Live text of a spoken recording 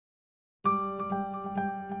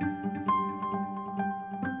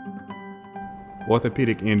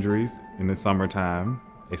Orthopedic injuries in the summertime,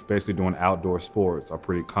 especially doing outdoor sports, are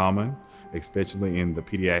pretty common, especially in the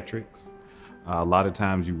pediatrics. A lot of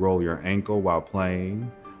times you roll your ankle while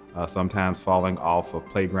playing, sometimes falling off of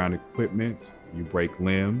playground equipment, you break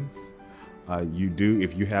limbs.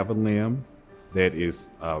 If you have a limb that is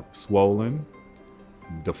swollen,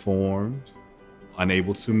 deformed,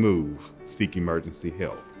 unable to move, seek emergency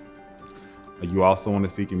help. You also want to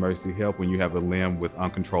seek emergency help when you have a limb with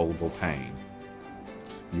uncontrollable pain.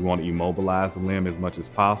 You want to immobilize the limb as much as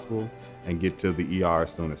possible and get to the ER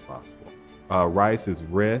as soon as possible. RICE is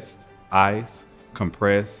rest, ice,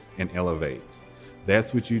 compress, and elevate.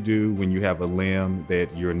 That's what you do when you have a limb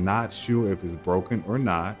that you're not sure if it's broken or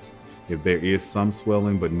not, if there is some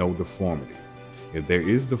swelling but no deformity. If there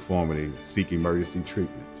is deformity, seek emergency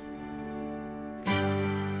treatment.